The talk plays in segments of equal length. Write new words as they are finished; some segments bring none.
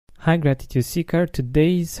Hi, Gratitude Seeker.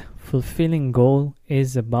 Today's fulfilling goal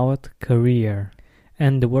is about career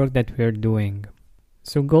and the work that we are doing.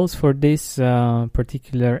 So goals for this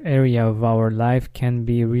particular area of our life can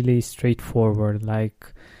be really straightforward,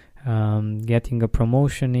 like getting a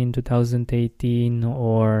promotion in 2018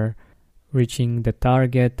 or reaching the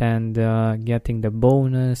target and getting the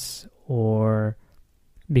bonus, or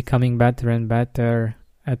becoming better and better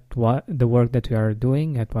at the work that we are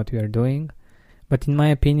doing, at what we are doing. But in my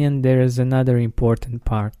opinion, there is another important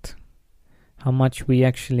part. How much we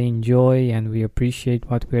actually enjoy and we appreciate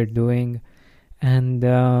what we're doing, and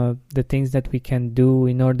the things that we can do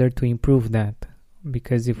in order to improve that.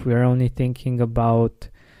 Because if we're only thinking about,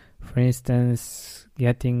 for instance,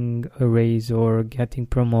 getting a raise or getting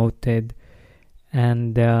promoted,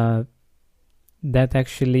 and that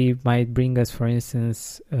actually might bring us, for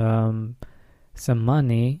instance, some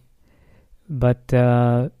money, but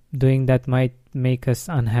doing that might make us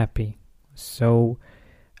unhappy. So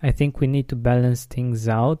I think we need to balance things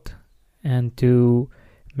out and to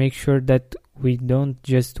make sure that we don't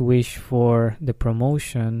just wish for the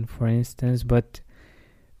promotion, for instance, but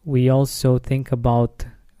we also think about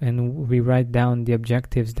and we write down the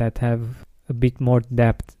objectives that have a bit more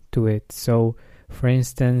depth to it. So, for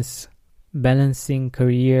instance, balancing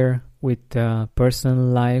career with personal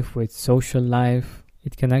life, with social life,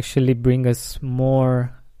 it can actually bring us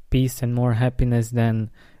more peace and more happiness than,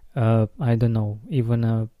 I don't know, even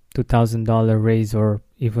a $2,000 raise or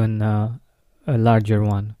even a larger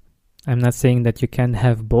one. I'm not saying that you can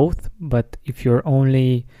have both, but if you're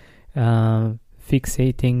only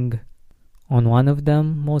fixating on one of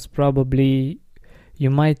them, most probably you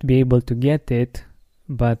might be able to get it,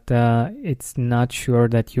 but it's not sure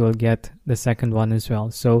that you will get the second one as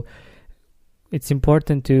well. So it's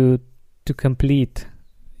important to complete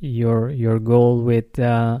your goal with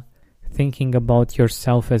thinking about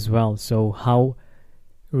yourself as well. So how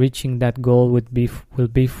reaching that goal will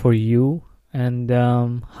be for you, and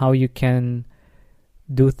how you can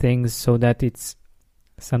do things so that it's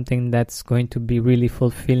something that's going to be really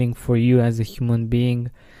fulfilling for you as a human being,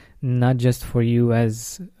 not just for you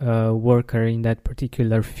as a worker in that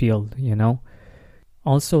particular field, you know.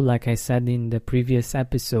 Also, like I said in the previous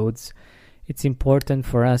episodes, it's important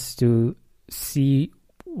for us to see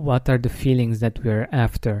what are the feelings that we're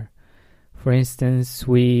after. For instance,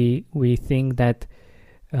 we think that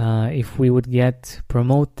if we would get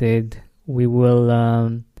promoted, we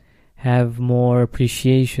will have more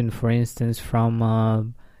appreciation, for instance, from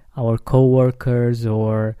our co-workers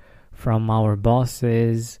or from our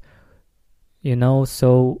bosses, you know.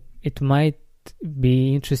 So it might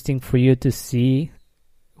be interesting for you to see,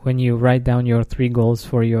 when you write down your 3 goals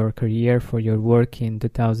for your career, for your work in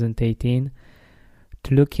 2018,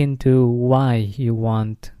 to look into why you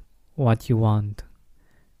want what you want.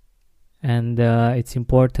 And it's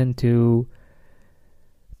important to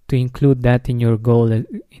include that in your goal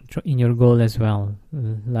as well.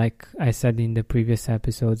 Like I said in the previous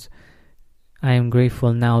episodes, I am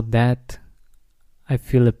grateful now that I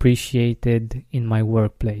feel appreciated in my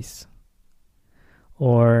workplace.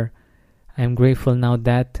 Or I am grateful now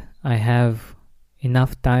that I have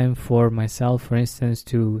enough time for myself, for instance,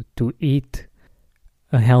 to eat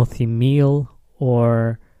a healthy meal,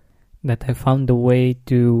 or that I found a way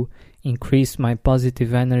to increase my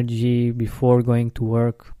positive energy before going to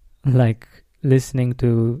work, like listening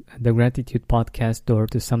to the Gratitude podcast or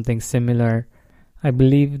to something similar. I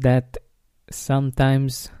believe that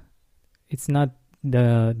sometimes it's not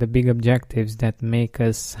the big objectives that make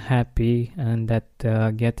us happy and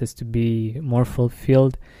that get us to be more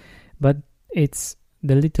fulfilled, but it's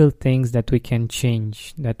the little things that we can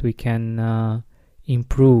change, that we can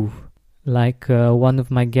improve. Like one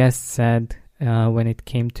of my guests said when it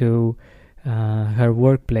came to her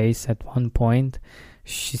workplace at one point,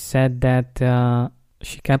 she said that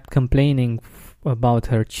she kept complaining about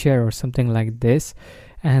her chair or something like this,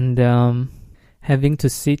 and having to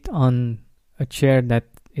sit on a chair that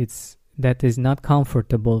is not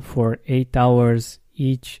comfortable for 8 hours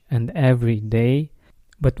each and every day.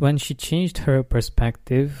 But when she changed her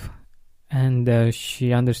perspective and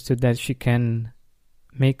she understood that she can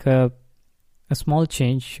make a small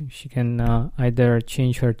change, she can either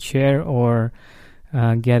change her chair or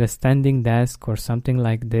get a standing desk or something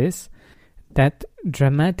like this, that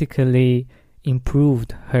dramatically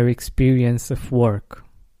improved her experience of work,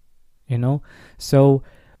 you know. So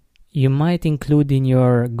you might include in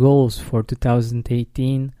your goals for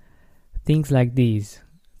 2018 things like these,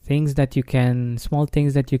 small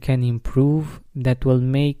things that you can improve, that will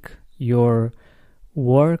make your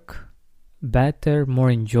work better, more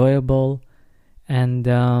enjoyable, and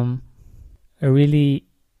a really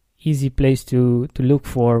easy place to look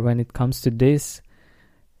for when it comes to this.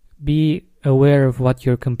 Be aware of what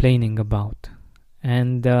you're complaining about.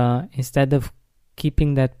 And instead of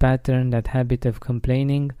keeping that pattern, that habit of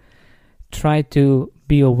complaining, try to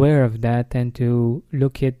be aware of that and to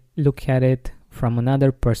look at it from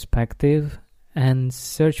another perspective and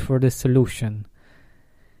search for the solution.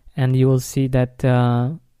 And you will see that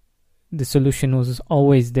the solution was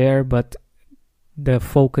always there, but the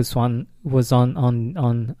focus was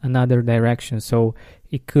on another direction, so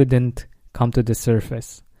it couldn't come to the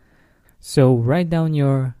surface. So write down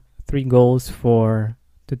your 3 goals for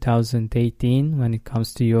 2018 when it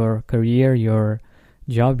comes to your career, your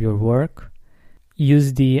job, your work.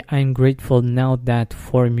 Use the I'm grateful now that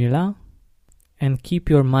formula, and keep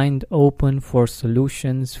your mind open for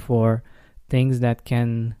solutions, for things that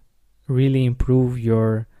can really improve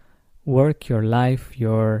your work, your life,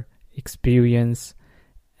 your experience,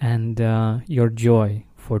 and your joy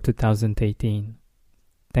for 2018.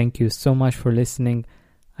 Thank you so much for listening.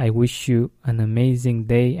 I wish you an amazing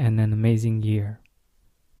day and an amazing year.